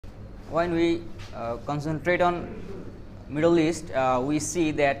when we concentrate on Middle East, we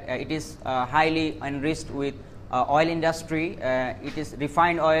see that it is highly enriched with oil industry. It is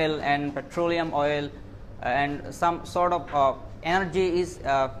refined oil and petroleum oil, and some sort of energy is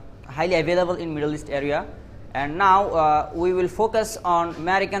highly available in Middle East area. And now we will focus on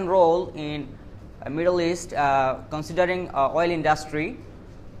American role in Middle East, considering oil industry.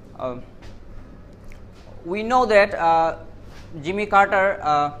 We know that Jimmy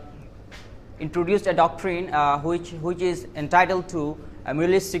Carter introduced a doctrine which is entitled to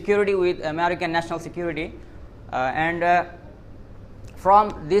Middle East security with American national security, and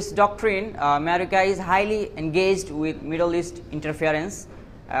from this doctrine, America is highly engaged with Middle East interference.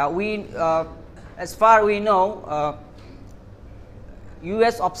 As far we know,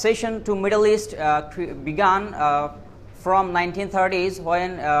 U.S. obsession to Middle East began from 1930s,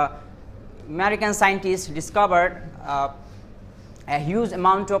 when American scientists discovered a huge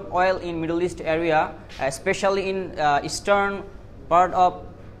amount of oil in Middle East area, especially in eastern part of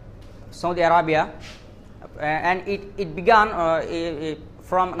Saudi Arabia, and it began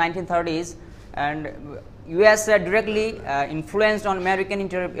from 1930s, and US directly influenced on American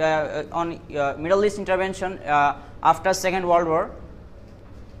Middle East intervention after Second World War.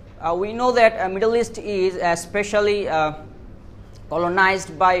 We know that Middle East is especially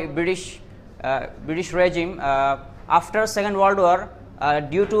colonized by British regime after Second World War.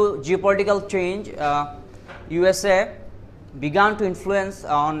 Due to geopolitical change, USA began to influence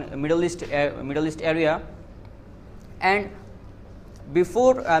on Middle East area, and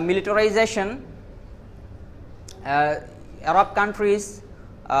before militarization, Arab countries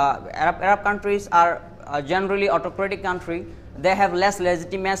are generally autocratic country. They have less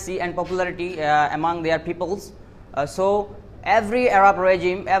legitimacy and popularity among their peoples. So every Arab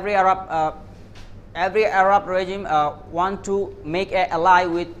regime want to make an ally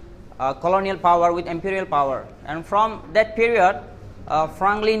with colonial power, with imperial power. And from that period,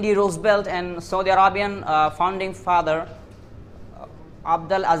 Franklin D. Roosevelt and Saudi Arabian founding father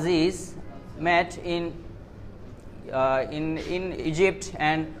Abdul Aziz met in Egypt,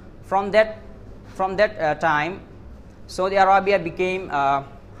 and from that time, Saudi Arabia became a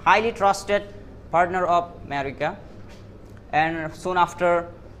highly trusted partner of America. And soon after,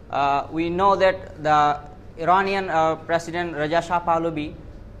 we know that the Iranian President Reza Shah Pahlavi,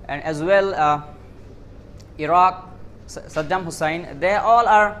 and as well Iraq Saddam Hussein, they all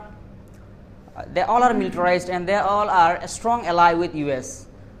are militarized, and they all are a strong ally with US.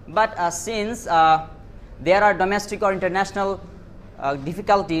 But since there are domestic or international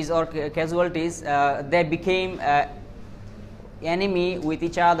difficulties or casualties, they became enemy with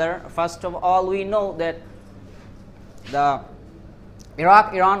each other. First of all, we know that the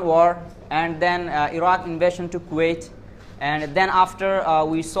Iraq-Iran war, and then Iraq invasion to Kuwait, and then after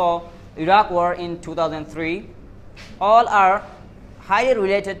we saw Iraq war in 2003. All are highly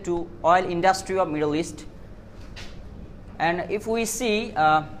related to oil industry of Middle East. And if we see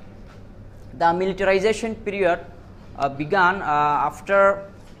the militarization period began after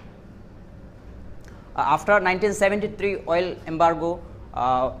 1973 oil embargo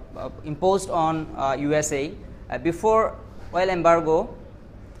imposed on USA. Before oil embargo,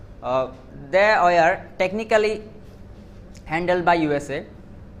 they were technically handled by USA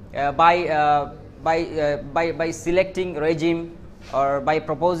by selecting regime or by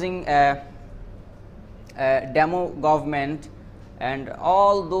proposing a demo government, and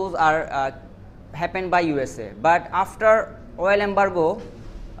all those are happened by USA. But after oil embargo,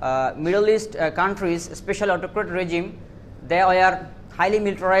 Middle East countries, especially autocratic regime, they were highly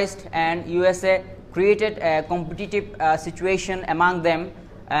militarized, and USA created a competitive situation among them,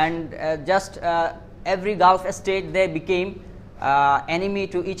 and just every Gulf state, they became enemy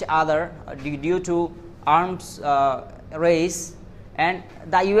to each other due to arms race. And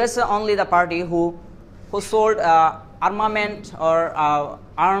the USA only the party who sold armament or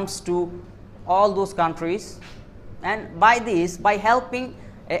arms to all those countries. And by this, by helping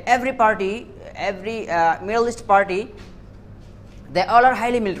every party, every Middle East party, they all are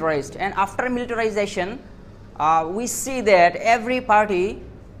highly militarized. And after militarization, we see that every party,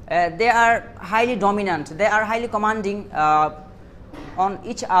 they are highly dominant, they are highly commanding on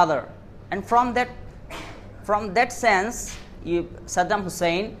each other. And from that sense, Saddam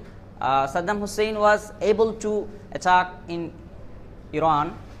Hussein was able to attack in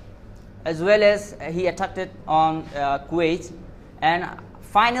Iran, as well as he attacked it on Kuwait. And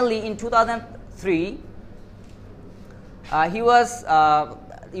finally in 2003, he was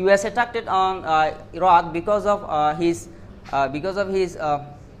US attacked it on Iraq because of his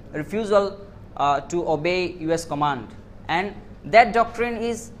refusal to obey US command. And that doctrine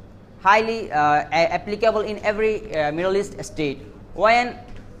is highly applicable in every Middle East state. When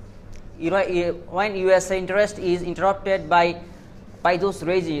USA interest is interrupted by those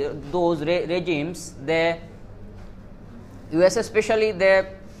regimes, the US especially,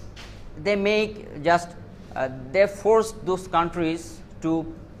 they make just they force those countries to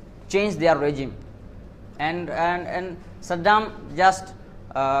change their regime, and Saddam just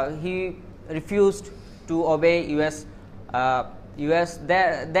he refused to obey US.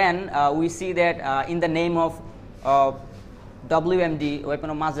 Then we see that in the name of WMD, weapon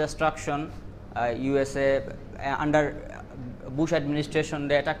of mass destruction, USA under Bush administration,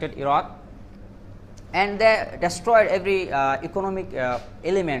 they attacked Iraq, and they destroyed every economic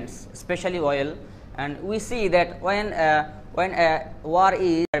elements, especially oil. And we see that when a war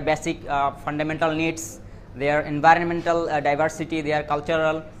is, their basic fundamental needs, their environmental diversity, their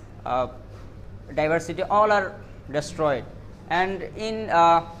cultural diversity, all are destroyed. And in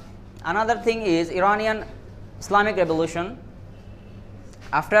another thing is Iranian Islamic Revolution.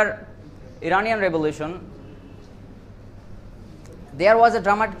 After Iranian Revolution, there was a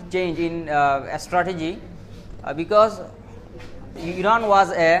dramatic change in strategy because Iran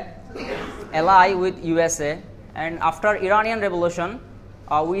was a ally with USA, and after Iranian Revolution,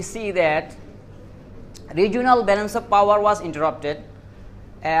 we see that regional balance of power was interrupted.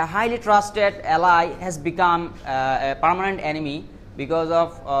 A highly trusted ally has become a permanent enemy because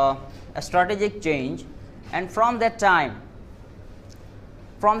of a strategic change, and from that time,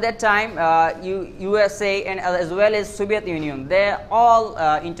 USA and as well as Soviet Union, they all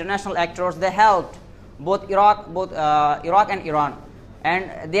international actors, they helped both Iraq and Iran,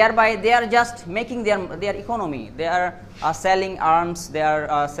 and thereby they are just making their economy. They are selling arms, they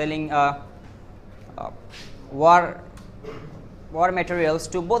are selling war materials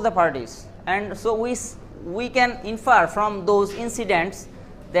to both the parties. And so we can infer from those incidents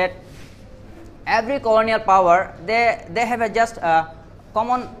that every colonial power, they have just a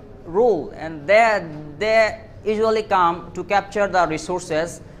common rule, and they usually come to capture the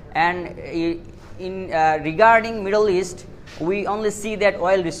resources. And in regarding Middle East, we only see that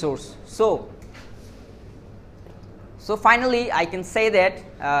oil resource. So finally I can say that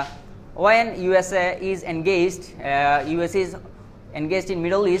when USA is engaged in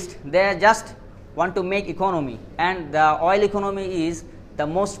Middle East, they just want to make economy, and the oil economy is the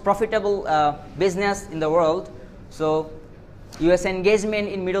most profitable business in the world. So US engagement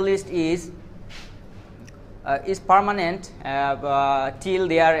in Middle East is permanent till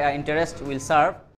their interest will serve.